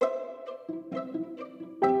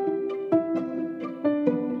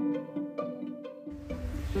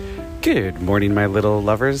Good morning, my little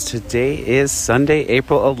lovers. Today is Sunday,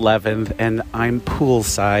 April 11th, and I'm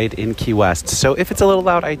poolside in Key West. So if it's a little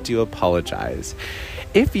loud, I do apologize.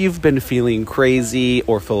 If you've been feeling crazy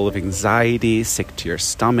or full of anxiety, sick to your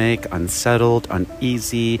stomach, unsettled,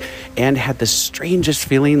 uneasy, and had the strangest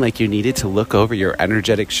feeling like you needed to look over your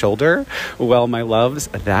energetic shoulder, well, my loves,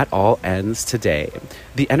 that all ends today.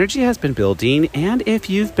 The energy has been building, and if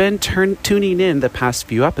you've been tuning in the past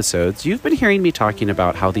few episodes, you've been hearing me talking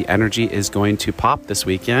about how the energy is going to pop this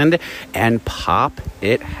weekend, and pop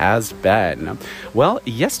it has been. Well,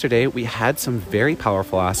 yesterday we had some very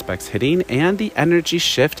powerful aspects hitting, and the energy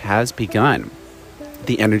shift has begun.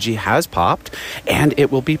 The energy has popped, and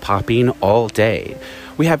it will be popping all day.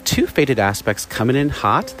 We have two fated aspects coming in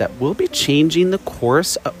hot that will be changing the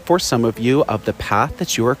course for some of you of the path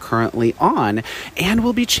that you are currently on, and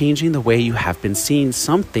will be changing the way you have been seeing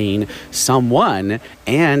something, someone,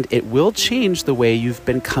 and it will change the way you've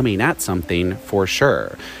been coming at something for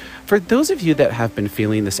sure. For those of you that have been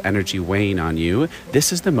feeling this energy weighing on you,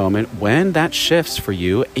 this is the moment when that shifts for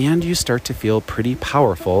you and you start to feel pretty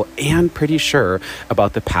powerful and pretty sure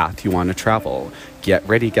about the path you want to travel. Get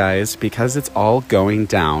ready, guys, because it's all going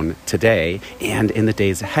down today and in the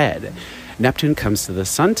days ahead. Neptune comes to the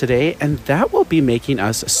sun today, and that will be making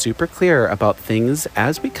us super clear about things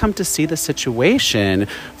as we come to see the situation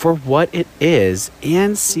for what it is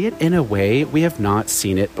and see it in a way we have not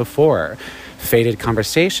seen it before. Fated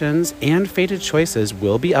conversations and fated choices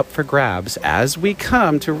will be up for grabs as we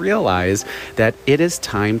come to realize that it is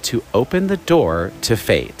time to open the door to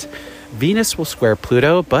fate. Venus will square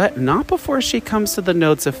Pluto, but not before she comes to the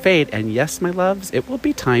nodes of fate. And yes, my loves, it will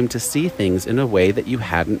be time to see things in a way that you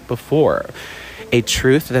hadn't before. A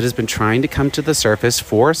truth that has been trying to come to the surface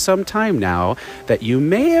for some time now that you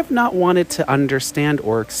may have not wanted to understand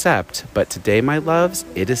or accept, but today, my loves,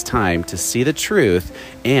 it is time to see the truth,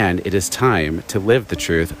 and it is time to live the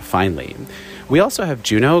truth finally. We also have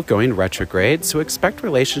Juno going retrograde, so expect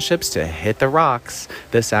relationships to hit the rocks.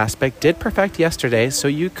 This aspect did perfect yesterday, so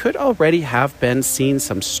you could already have been seeing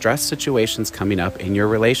some stress situations coming up in your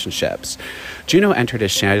relationships. Juno entered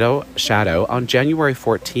his shadow on January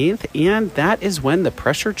 14th, and that is when the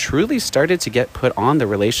pressure truly started to get put on the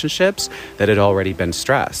relationships that had already been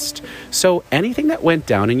stressed. So anything that went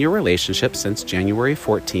down in your relationship since January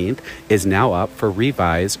 14th is now up for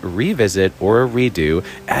revise, revisit, or redo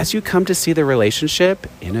as you come to see the relationship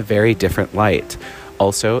in a very different light.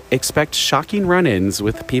 Also, expect shocking run-ins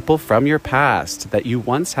with people from your past that you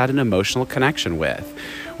once had an emotional connection with.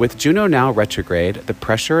 With Juno now retrograde, the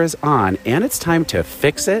pressure is on, and it's time to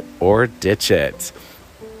fix it or ditch it.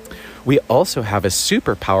 We also have a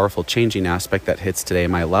super powerful changing aspect that hits today,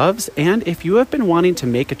 my loves, and if you have been wanting to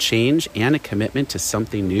make a change and a commitment to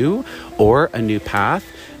something new or a new path,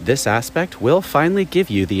 this aspect will finally give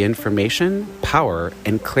you the information, power,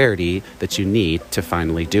 and clarity that you need to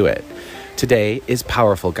finally do it. Today is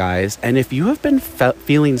powerful, guys, and if you have been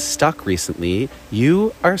feeling stuck recently,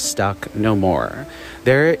 you are stuck no more.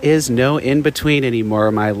 There is no in-between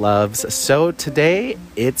anymore, my loves, so today,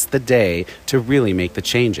 it's the day to really make the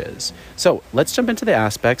changes. So let's jump into the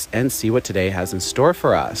aspects and see what today has in store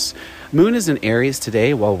for us. Moon is in Aries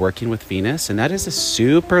today while working with Venus, and that is a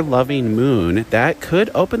super loving moon that could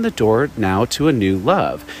open the door now to a new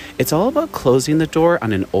love. It's all about closing the door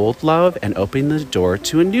on an old love and opening the door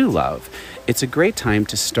to a new love. It's a great time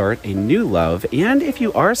to start a new love, and if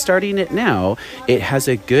you are starting it now, it has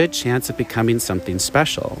a good chance of becoming something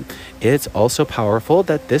special. It's also powerful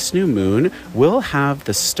that this new moon will have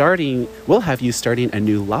you starting a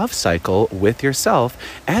new love cycle with yourself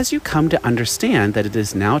as you come to understand that it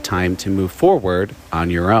is now time to move forward on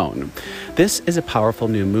your own. This is a powerful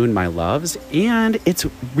new moon, my loves, and it's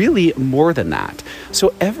really more than that.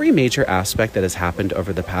 So every major aspect that has happened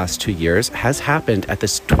over the past 2 years has happened at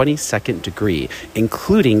this 22nd degree,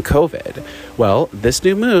 including COVID. Well, this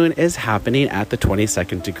new moon is happening at the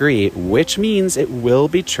 22nd degree, which means it will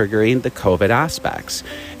be triggering the COVID aspects.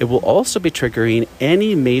 It will also be triggering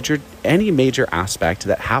any major aspect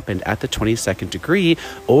that happened at the 22nd degree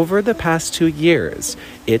over the past 2 years.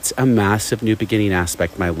 It's a massive new beginning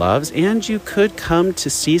aspect, my loves, and you could come to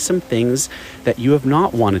see some things that you have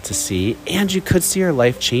not wanted to see, and you could see your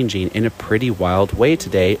life changing in a pretty wild way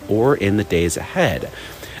today or in the days ahead.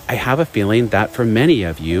 I have a feeling that for many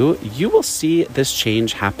of you, you will see this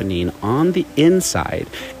change happening on the inside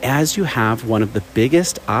as you have one of the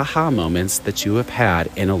biggest aha moments that you have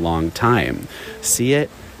had in a long time. See it,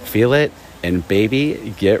 feel it, and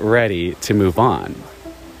baby, get ready to move on.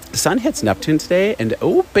 The sun hits Neptune today, and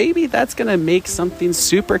oh baby, that's going to make something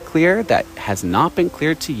super clear that has not been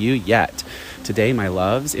clear to you yet. Today, my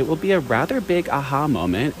loves, it will be a rather big aha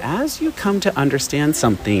moment as you come to understand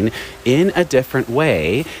something in a different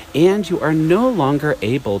way, and you are no longer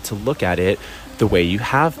able to look at it the way you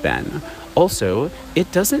have been. Also,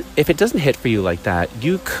 if it doesn't hit for you like that,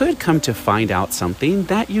 you could come to find out something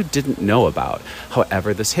that you didn't know about.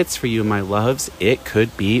 However this hits for you, my loves, it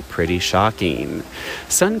could be pretty shocking.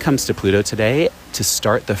 Sun comes to Pluto today to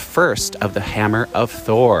start the first of the Hammer of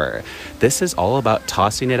Thor. This is all about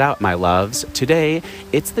tossing it out, my loves. Today,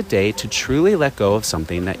 it's the day to truly let go of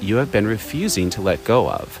something that you have been refusing to let go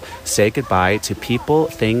of. Say goodbye to people,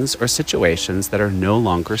 things, or situations that are no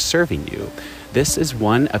longer serving you. This is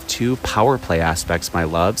one of two power play aspects, my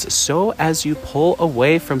loves. So as you pull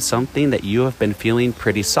away from something that you have been feeling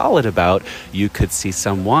pretty solid about, you could see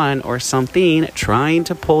someone or something trying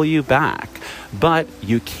to pull you back. But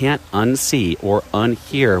you can't unsee or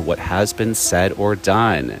unhear what has been said or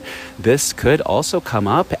done. This could also come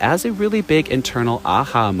up as a really big internal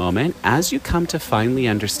aha moment as you come to finally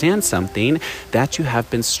understand something that you have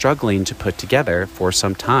been struggling to put together for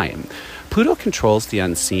some time. Pluto controls the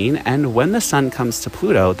unseen, and when the sun comes to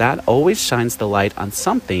Pluto, that always shines the light on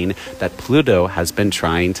something that Pluto has been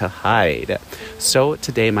trying to hide. So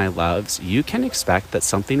today, my loves, you can expect that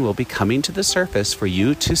something will be coming to the surface for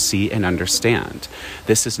you to see and understand.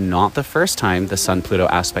 This is not the first time the Sun-Pluto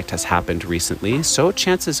aspect has happened recently, so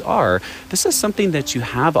chances are this is something that you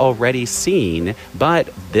have already seen, but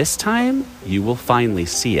this time you will finally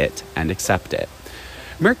see it and accept it.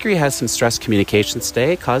 Mercury has some stress communications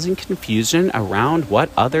today, causing confusion around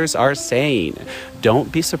what others are saying.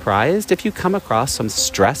 Don't be surprised if you come across some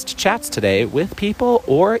stressed chats today with people,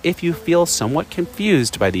 or if you feel somewhat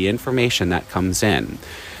confused by the information that comes in.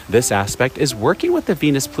 This aspect is working with the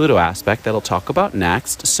Venus-Pluto aspect that I'll talk about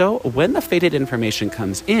next, so when the fated information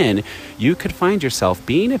comes in, you could find yourself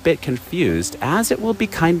being a bit confused, as it will be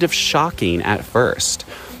kind of shocking at first.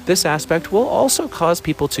 This aspect will also cause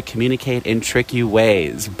people to communicate in tricky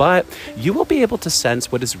ways, but you will be able to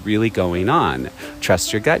sense what is really going on.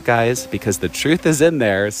 Trust your gut, guys, because the truth is in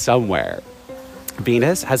there somewhere.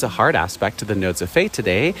 Venus has a hard aspect to the nodes of fate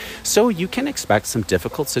today, so you can expect some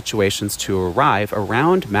difficult situations to arrive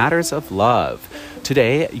around matters of love.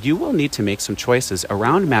 Today, you will need to make some choices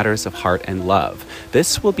around matters of heart and love.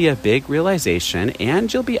 This will be a big realization,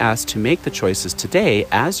 and you'll be asked to make the choices today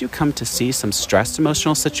as you come to see some stressed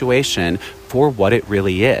emotional situation for what it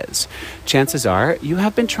really is. Chances are you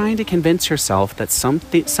have been trying to convince yourself that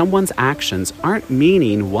someone's actions aren't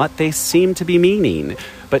meaning what they seem to be meaning.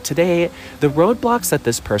 But today, the roadblocks that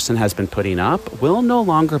this person has been putting up will no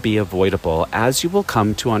longer be avoidable, as you will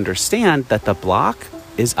come to understand that the block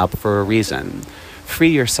is up for a reason. Free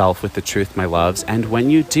yourself with the truth, my loves, and when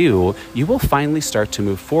you do, you will finally start to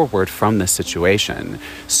move forward from this situation.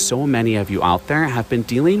 So many of you out there have been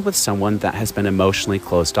dealing with someone that has been emotionally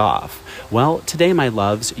closed off. Well, today, my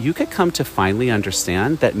loves, you could come to finally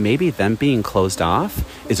understand that maybe them being closed off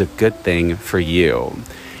is a good thing for you.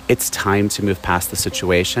 It's time to move past the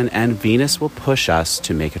situation, and Venus will push us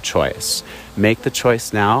to make a choice. Make the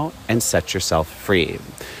choice now and set yourself free.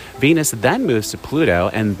 Venus then moves to Pluto,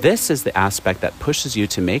 and this is the aspect that pushes you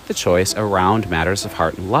to make the choice around matters of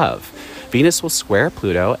heart and love. Venus will square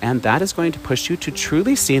Pluto, and that is going to push you to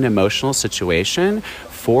truly see an emotional situation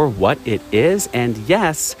for what it is, and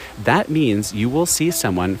yes, that means you will see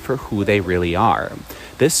someone for who they really are.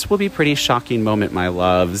 This will be a pretty shocking moment, my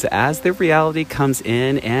loves, as the reality comes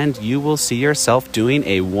in and you will see yourself doing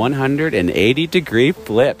a 180-degree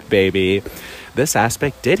flip, baby. This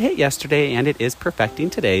aspect did hit yesterday and it is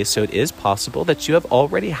perfecting today, so it is possible that you have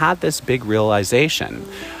already had this big realization.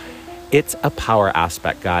 It's a power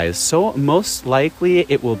aspect, guys, so most likely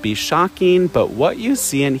it will be shocking, but what you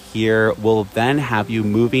see and hear will then have you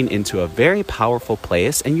moving into a very powerful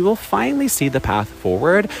place, and you will finally see the path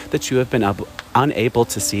forward that you have been unable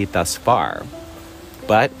to see thus far.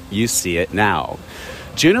 But you see it now.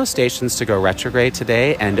 Juno stations to go retrograde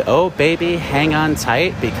today, and oh baby, hang on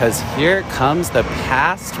tight, because here comes the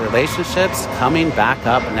past relationships coming back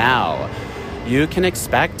up now. You can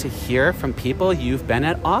expect to hear from people you've been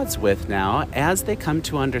at odds with now as they come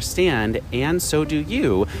to understand, and so do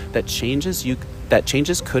you, that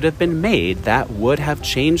changes could have been made that would have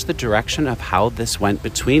changed the direction of how this went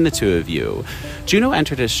between the two of you. Juno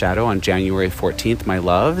entered his shadow on January 14th, my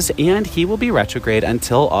loves, and he will be retrograde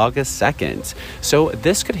until August 2nd. So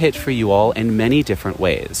this could hit for you all in many different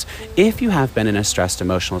ways. If you have been in a stressed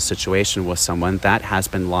emotional situation with someone that has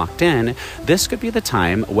been locked in, this could be the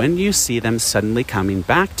time when you see them suddenly coming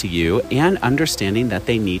back to you and understanding that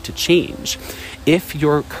they need to change. If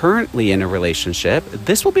you're currently in a relationship,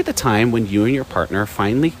 this will be the time when you and your partner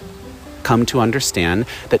finally come to understand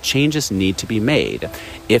that changes need to be made.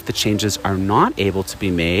 If the changes are not able to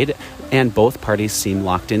be made and both parties seem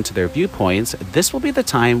locked into their viewpoints, this will be the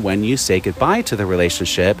time when you say goodbye to the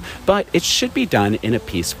relationship, but it should be done in a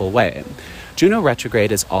peaceful way. Juno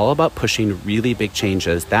retrograde is all about pushing really big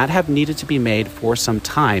changes that have needed to be made for some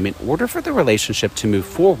time in order for the relationship to move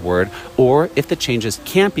forward, or if the changes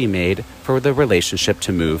can't be made, for the relationship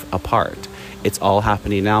to move apart. It's all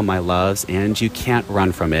happening now, my loves, and you can't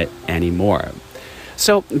run from it anymore.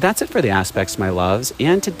 So that's it for the aspects, my loves,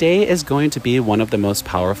 and today is going to be one of the most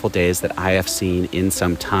powerful days that I have seen in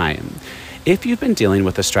some time. If you've been dealing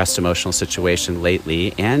with a stressed emotional situation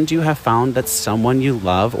lately and you have found that someone you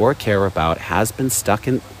love or care about has been stuck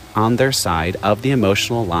on their side of the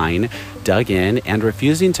emotional line, dug in, and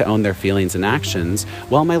refusing to own their feelings and actions,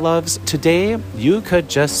 well, my loves, today you could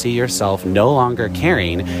just see yourself no longer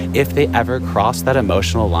caring if they ever cross that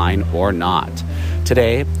emotional line or not.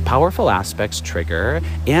 Today, powerful aspects trigger,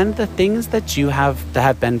 and the things that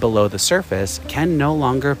have been below the surface can no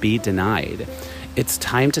longer be denied. It's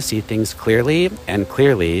time to see things clearly, and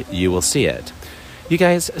clearly you will see it. You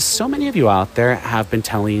guys, so many of you out there have been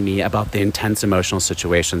telling me about the intense emotional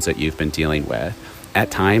situations that you've been dealing with.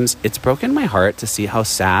 At times, it's broken my heart to see how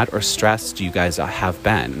sad or stressed you guys have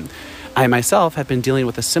been. I myself have been dealing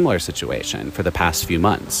with a similar situation for the past few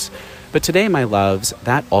months. But today, my loves,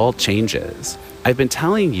 that all changes. I've been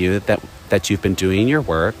telling you that you've been doing your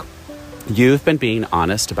work. You've been being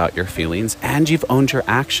honest about your feelings, and you've owned your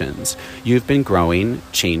actions. You've been growing,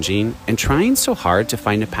 changing, and trying so hard to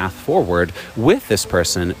find a path forward with this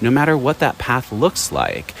person, no matter what that path looks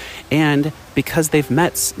like, and because they've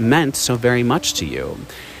meant so very much to you.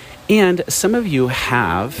 And some of you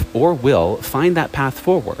have or will find that path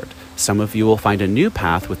forward. Some of you will find a new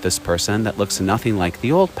path with this person that looks nothing like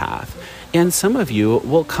the old path. And some of you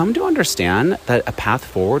will come to understand that a path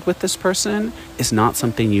forward with this person is not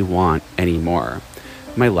something you want anymore.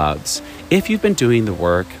 My loves, if you've been doing the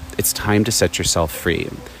work, it's time to set yourself free.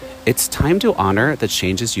 It's time to honor the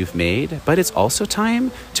changes you've made, but it's also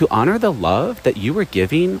time to honor the love that you were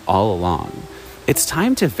giving all along. It's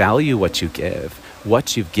time to value what you give,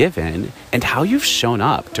 what you've given, and how you've shown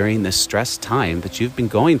up during this stressed time that you've been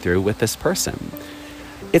going through with this person.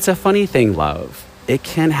 It's a funny thing, love. It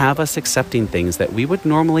can have us accepting things that we would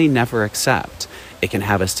normally never accept. It can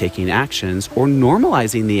have us taking actions or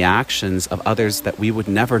normalizing the actions of others that we would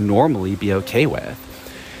never normally be okay with.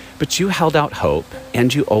 But you held out hope,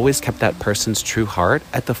 and you always kept that person's true heart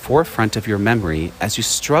at the forefront of your memory as you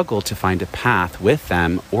struggled to find a path with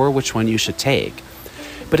them or which one you should take.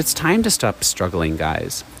 But it's time to stop struggling,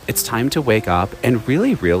 guys. It's time to wake up and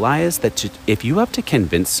really realize that if you have to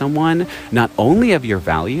convince someone not only of your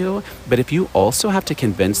value, but if you also have to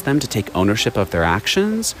convince them to take ownership of their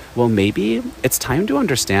actions, well, maybe it's time to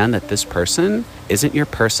understand that this person isn't your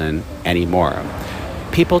person anymore.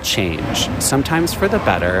 People change, sometimes for the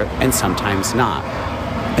better and sometimes not.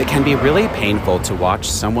 It can be really painful to watch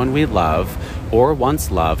someone we love or once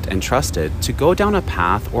loved and trusted to go down a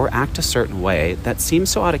path or act a certain way that seems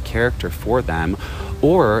so out of character for them,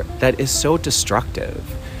 or that is so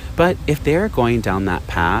destructive. But if they're going down that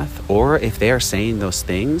path, or if they are saying those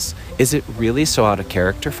things, is it really so out of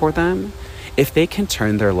character for them? If they can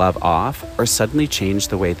turn their love off or suddenly change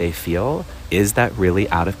the way they feel, is that really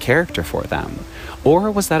out of character for them? Or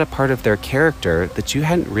was that a part of their character that you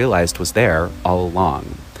hadn't realized was there all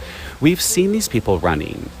along? We've seen these people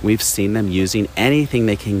running. We've seen them using anything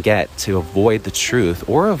they can get to avoid the truth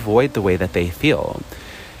or avoid the way that they feel.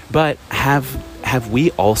 But have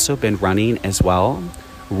we also been running as well?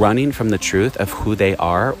 Running from the truth of who they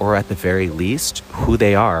are, or at the very least, who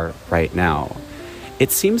they are right now.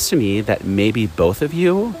 It seems to me that maybe both of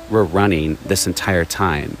you were running this entire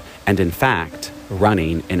time, and in fact,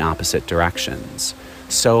 running in opposite directions.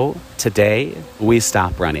 So today, we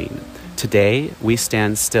stop running. Today, we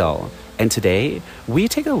stand still. And today, we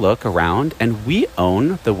take a look around and we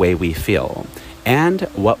own the way we feel. And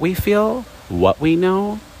what we feel, what we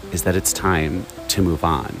know, is that it's time to move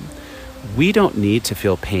on. We don't need to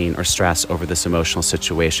feel pain or stress over this emotional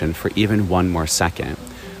situation for even one more second.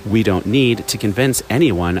 We don't need to convince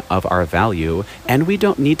anyone of our value, and we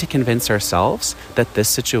don't need to convince ourselves that this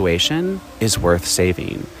situation is worth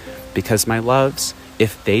saving. Because, my loves,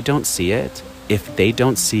 if they don't see it, if they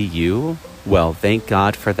don't see you, well, thank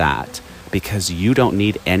God for that, because you don't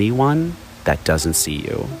need anyone that doesn't see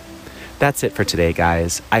you. That's it for today,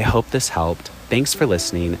 guys. I hope this helped. Thanks for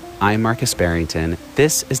listening. I'm Marcus Barrington.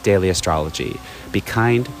 This is Daily Astrology. Be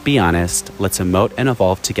kind, be honest, let's emote and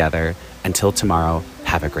evolve together. Until tomorrow,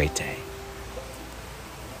 have a great day.